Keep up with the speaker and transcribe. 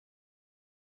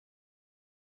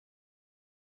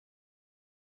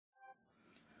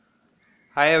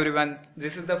Hi everyone,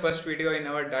 this is the first video in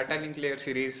our data link layer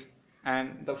series,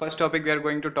 and the first topic we are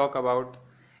going to talk about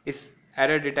is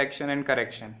error detection and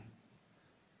correction.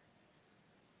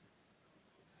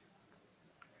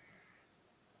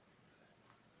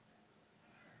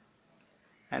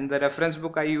 And the reference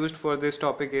book I used for this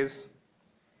topic is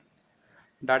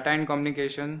Data and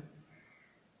Communication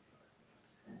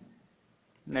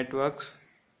Networks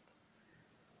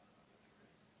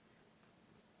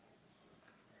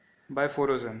by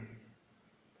Forozen.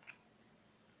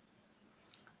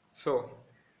 So,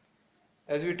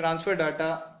 as we transfer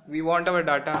data, we want our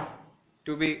data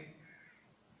to be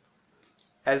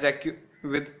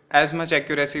with as much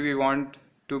accuracy we want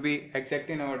to be exact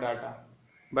in our data,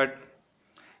 but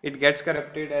it gets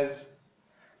corrupted as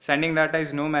sending data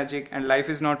is no magic and life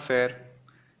is not fair,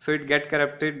 so it gets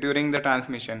corrupted during the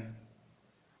transmission.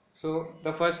 So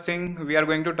the first thing we are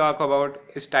going to talk about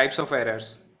is types of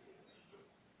errors.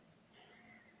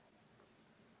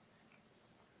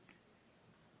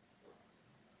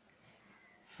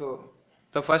 So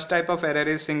the first type of error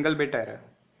is single bit error.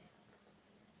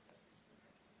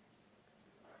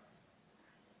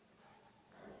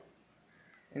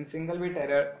 In single bit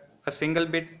error, a single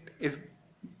bit is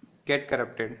get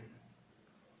corrupted,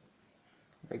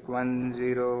 like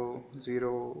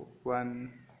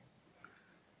 1001.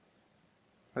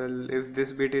 Well, if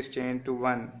this bit is changed to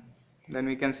 1, then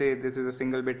we can say this is a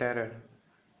single bit error.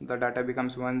 The data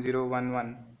becomes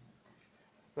 1011.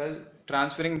 Well,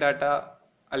 transferring data,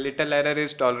 a little error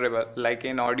is tolerable, like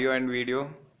in audio and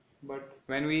video. But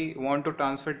when we want to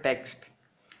transfer text,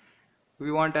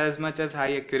 we want as much as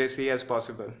high accuracy as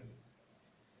possible.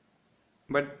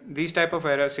 But these type of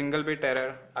error, single bit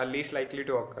error, are least likely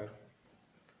to occur.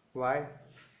 Why?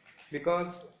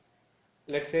 Because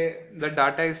let's say the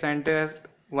data is sent at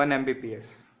 1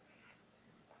 Mbps,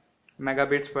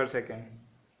 megabits per second.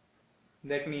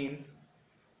 That means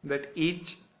that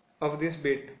each of this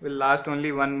bit will last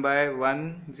only 1 by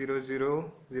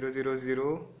 100,000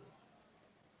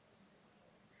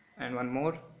 and one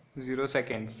more 0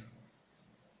 seconds.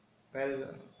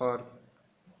 Well, or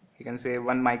you can say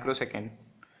 1 microsecond.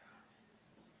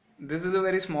 This is a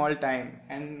very small time,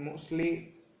 and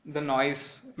mostly the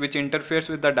noise which interferes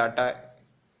with the data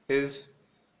is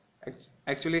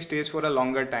actually stays for a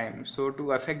longer time. So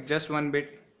to affect just one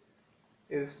bit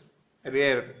is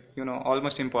rare,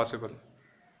 almost impossible.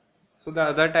 So the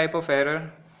other type of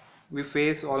error we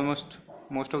face almost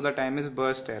most of the time is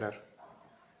burst error.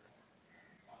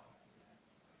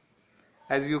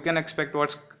 As you can expect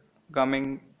what's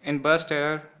coming in burst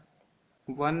error,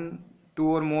 1, 2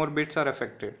 or more bits are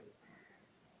affected.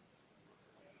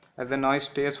 As the noise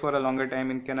stays for a longer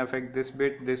time, it can affect this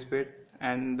bit,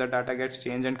 and the data gets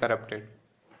changed and corrupted.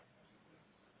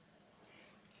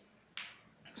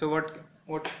 So what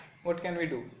can we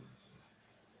do?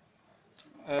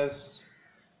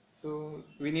 So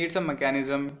we need some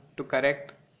mechanism to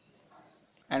correct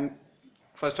and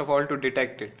first of all to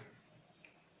detect it.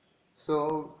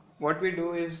 So what we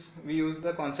do is we use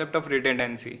the concept of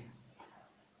redundancy.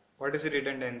 What is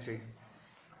redundancy?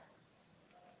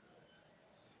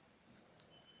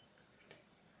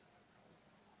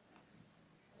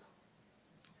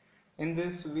 In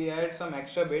this we add some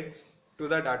extra bits to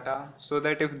the data so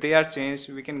that if they are changed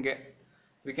we can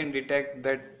detect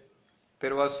that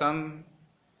there was some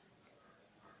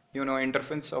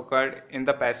interference occurred in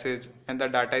the passage and the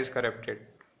data is corrupted,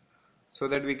 so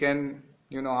that we can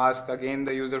ask again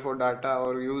the user for data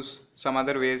or use some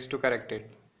other ways to correct it.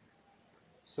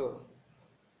 So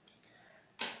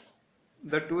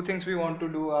the two things we want to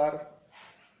do are,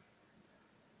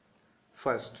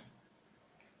 first,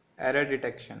 error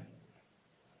detection.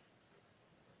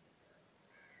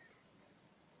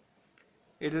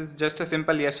 It is just a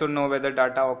simple yes or no whether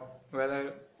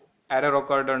error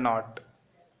occurred or not.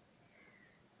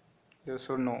 Yes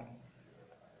or no.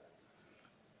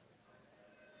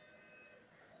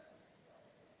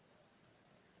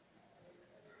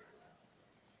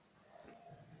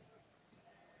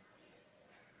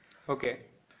 Okay.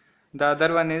 The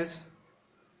other one is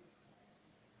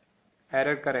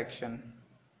error correction.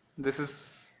 This is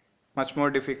much more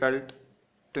difficult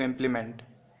to implement.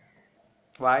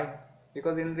 Why?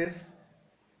 Because in this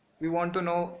we want to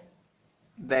know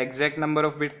the exact number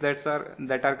of bits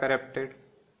that are corrupted.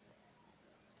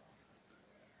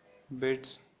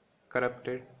 Bits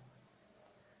corrupted,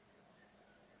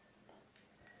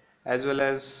 as well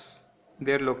as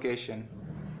their location.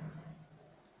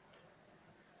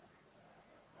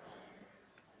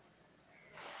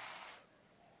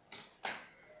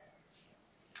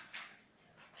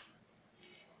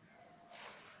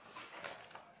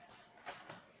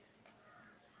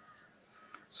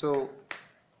 So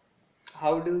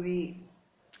how do we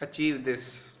achieve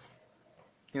this,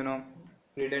 you know,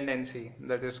 redundancy,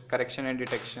 that is correction and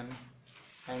detection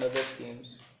and other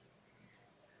schemes?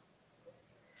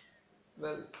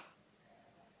 Well,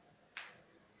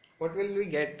 what will we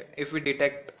get if we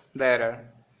detect the error?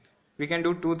 We can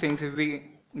do two things if we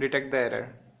detect the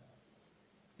error.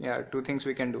 Yeah, two things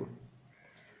we can do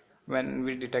when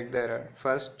we detect the error.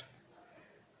 First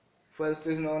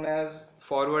is known as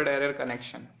forward error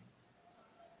connection.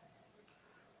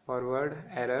 Forward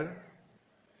error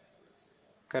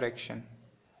correction.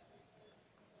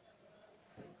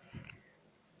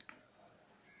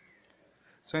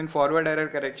 So in forward error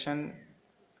correction,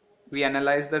 we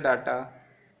analyze the data,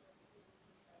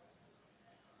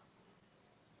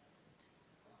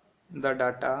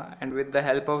 and with the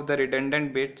help of the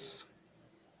redundant bits,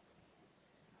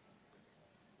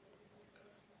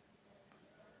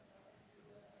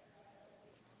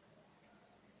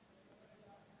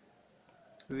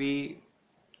 we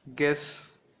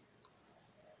guess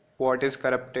what is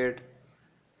corrupted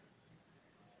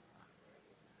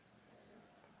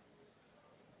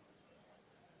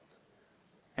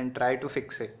and try to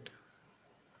fix it.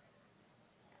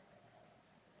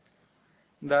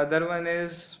 The other one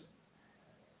is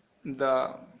when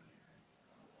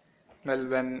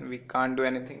we can't do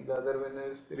anything, the other one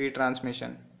is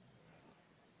retransmission.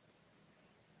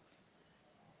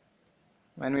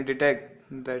 When we detect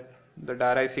that the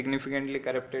data is significantly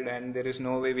corrupted and there is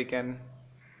no way we can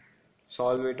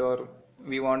solve it, or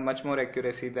we want much more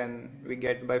accuracy than we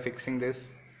get by fixing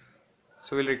this,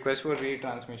 so we'll request for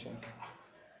retransmission.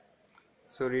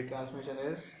 So retransmission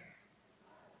is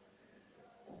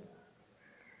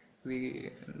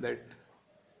that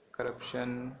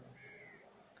corruption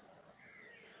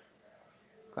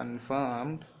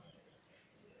confirmed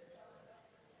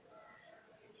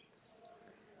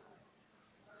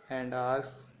and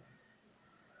ask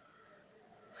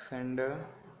sender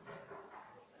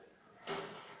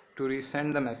to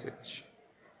resend the message.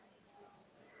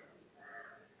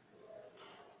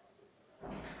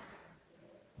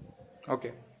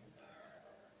 Okay.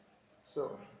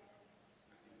 So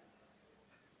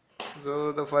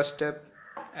the first step,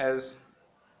 as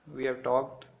we have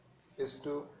talked, is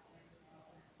to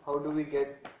how do we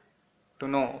get to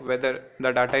know whether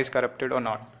the data is corrupted or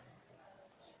not.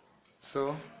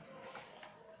 So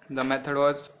the method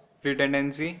was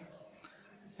redundancy,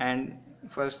 and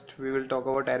first we will talk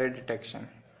about error detection.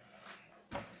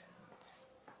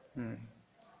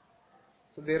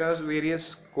 So there are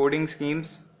various coding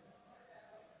schemes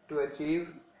to achieve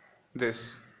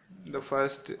this. The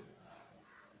first,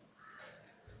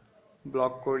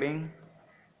 block coding.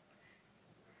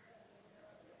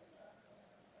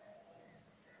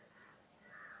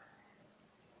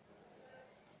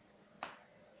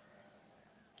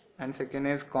 And second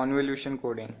is convolution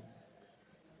coding.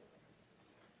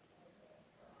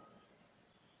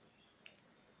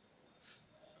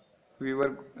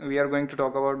 We are going to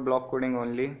talk about block coding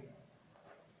only,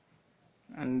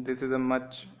 and this is a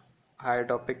much higher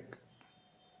topic,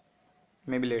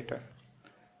 maybe later.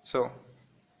 So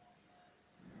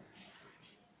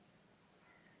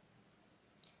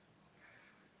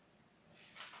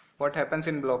what happens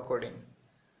in block coding?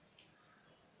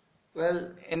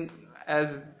 Well,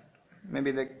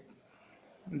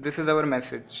 this is our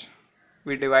message.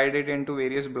 We divide it into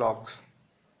various blocks.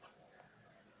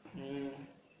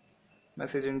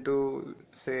 Message into,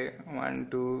 say, 1,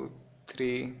 2,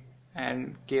 3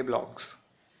 and k blocks.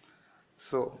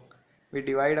 So we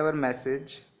divide our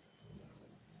message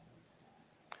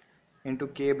into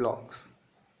k blocks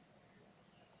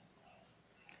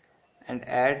and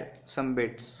add some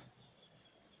bits.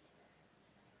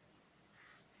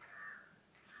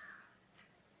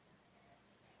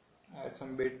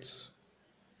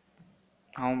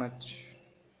 How much?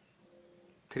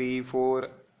 3, 4,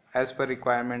 as per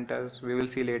requirement, as we will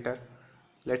see later.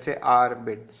 Let's say R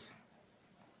bits.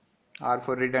 R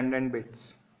for redundant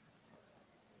bits.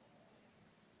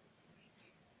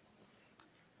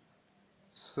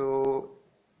 So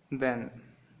then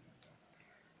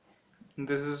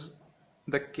this is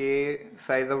the k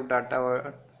size of data,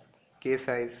 or k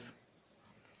size,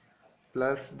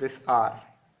 plus this R.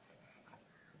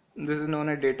 This is known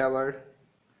as data word.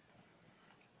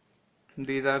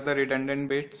 These are the redundant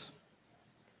bits,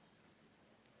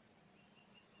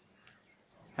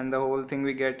 and the whole thing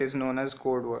we get is known as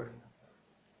code word.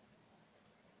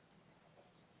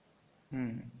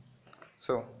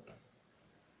 So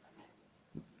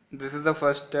this is the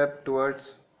first step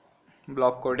towards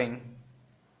block coding.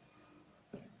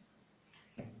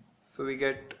 So we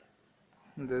get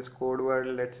this code word,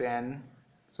 let's say n.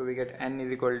 So we get n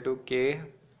is equal to k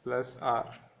plus r.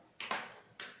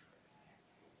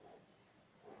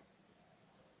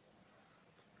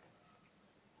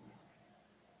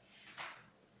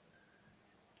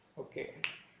 Okay.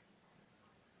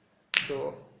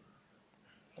 So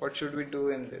what should we do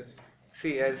in this?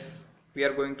 See, as we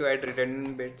are going to add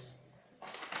redundant bits,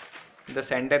 the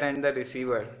sender and the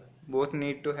receiver both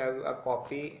need to have a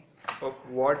copy of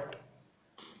what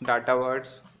data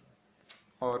words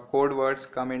or code words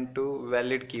come into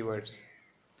valid keywords.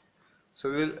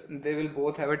 So they will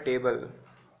both have a table,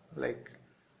 like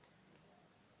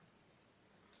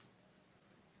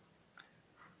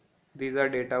these are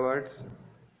data words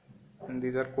and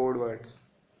these are code words.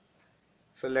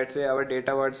 So let's say our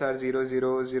data words are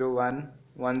 0001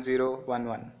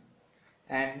 1011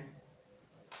 and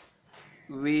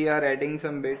we are adding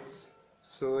some bits,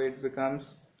 so it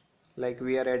becomes like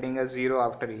we are adding a 0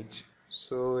 after each.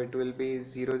 So it will be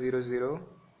 000 010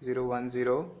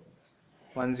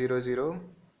 100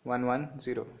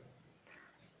 110.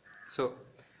 So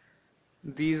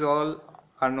these all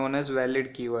are known as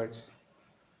valid keywords,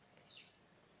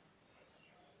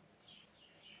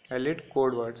 valid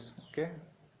code words. Okay,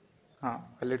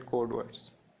 valid code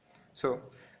words. So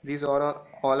these all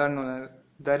are known as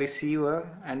the receiver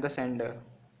and the sender.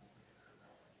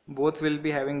 Both will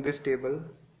be having this table.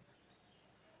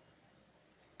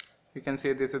 You can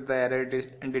say this is the error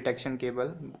detection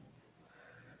table.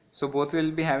 So both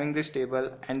will be having this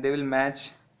table and they will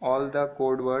match all the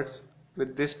code words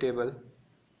with this table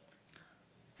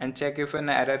and check if an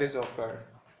error is occurred.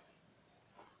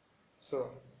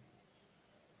 So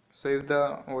if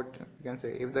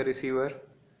the receiver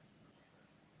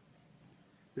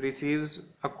receives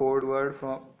a code word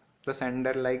from the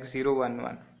sender like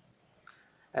 011,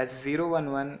 as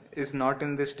 011 is not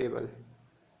in this table,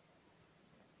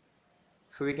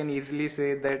 so we can easily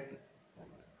say that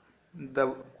the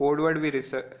code word we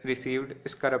received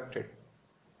is corrupted.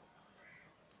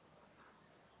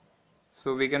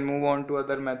 So we can move on to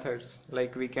other methods,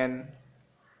 like we can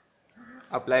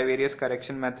apply various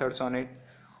correction methods on it,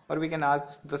 or we can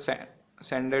ask the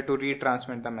sender to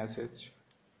retransmit the message.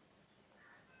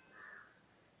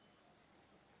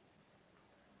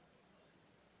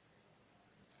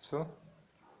 So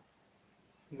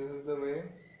this is the way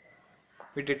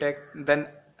we detect then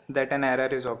that an error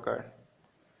is occurred.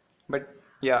 But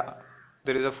yeah,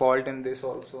 there is a fault in this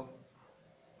also.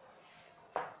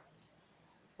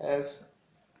 As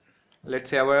let's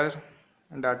say our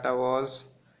data was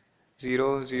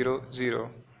 000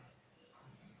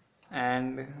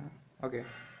 and okay,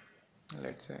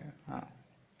 let's say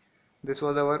this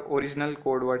was our original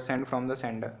code word sent from the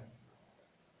sender,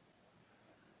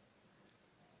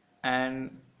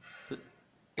 and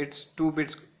its 2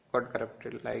 bits got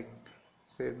corrupted, like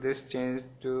say this changed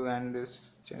to and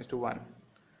this changed to 1.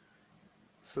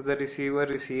 So the receiver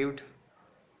received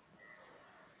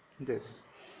this.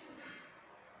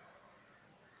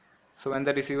 So when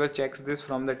the receiver checks this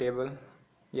from the table,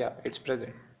 yeah, it's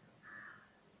present.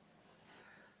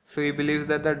 So he believes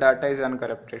that the data is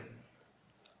uncorrupted.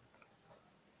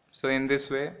 So in this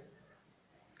way,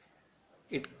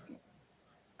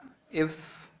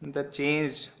 if the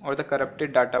changed or the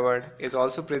corrupted data word is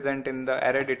also present in the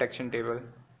error detection table,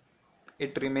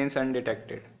 it remains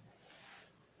undetected.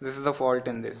 This is the fault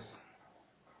in this.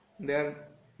 There are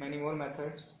many more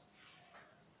methods.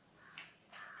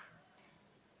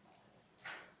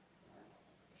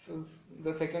 So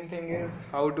the second thing is,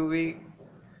 how do we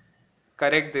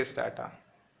correct this data?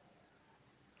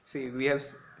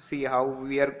 See how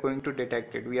we are going to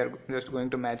detect it. We are just going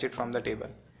to match it from the table.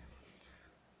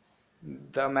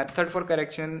 The method for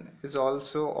correction is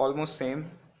also almost same.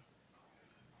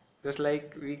 Just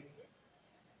like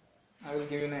I will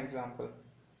give you an example.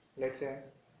 Let's say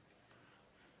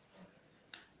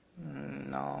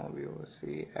now we will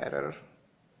see error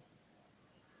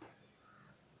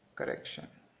correction.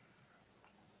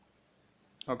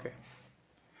 Okay,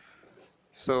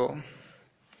 so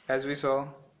as we saw,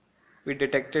 we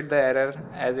detected the error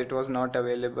as it was not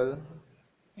available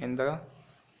in the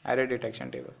error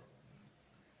detection table.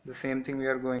 The same thing we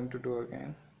are going to do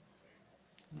again.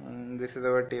 This is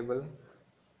our table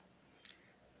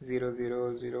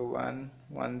 0001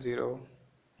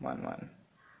 1011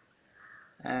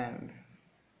 and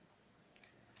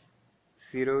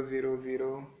 000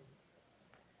 00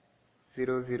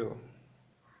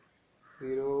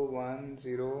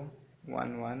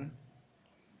 01011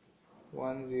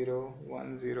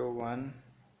 10101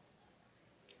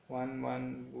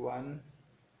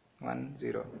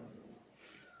 11110.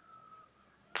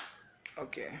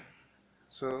 Okay,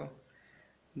 so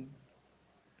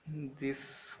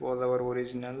this was our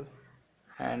original,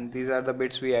 and these are the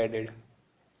bits we added.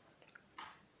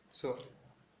 So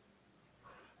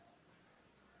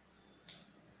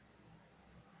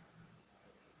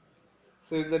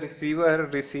if the receiver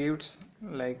receives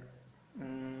like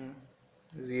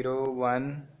 0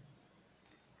 1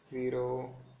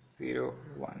 0 0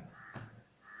 1,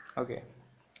 okay,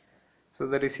 so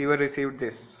the receiver received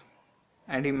this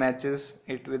and he matches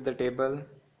it with the table.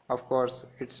 Of course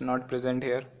it's not present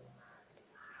here,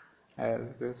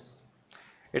 as this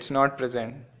it's not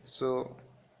present, so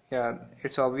yeah,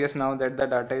 it's obvious now that the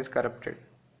data is corrupted.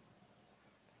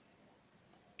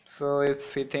 So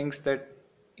if he thinks that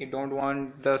he don't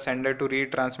want the sender to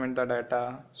retransmit the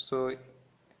data, so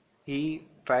he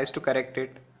tries to correct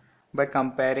it by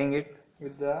comparing it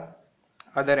with the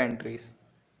other entries.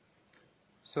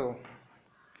 So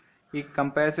he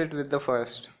compares it with the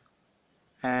first,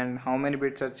 and how many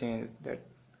bits are changed, that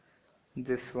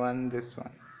this one,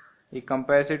 he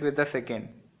compares it with the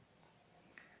second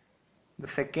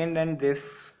and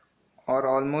this are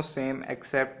almost same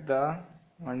except the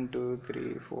 1 2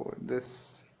 3 4,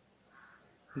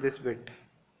 this bit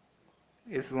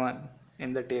is 1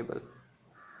 in the table,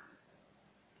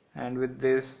 and with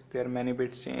this there are many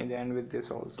bits change, and with this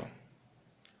also.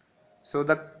 So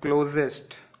the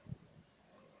closest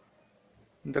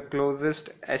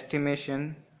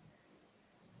estimation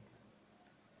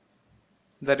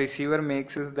the receiver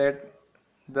makes is that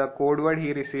the code word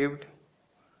he received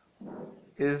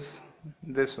is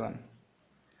this one,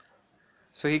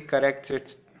 so he corrects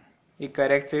it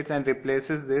and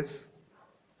replaces this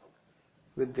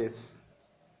with this.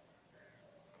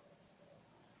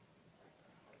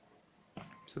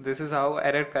 So this is how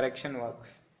error correction works.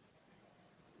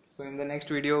 So in the next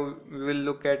video we will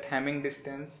look at Hamming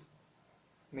distance,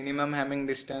 minimum Hamming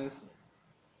distance,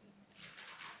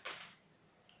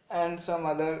 and some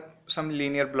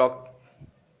linear block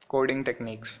coding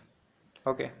techniques.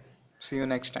 Okay, see you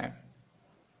next time.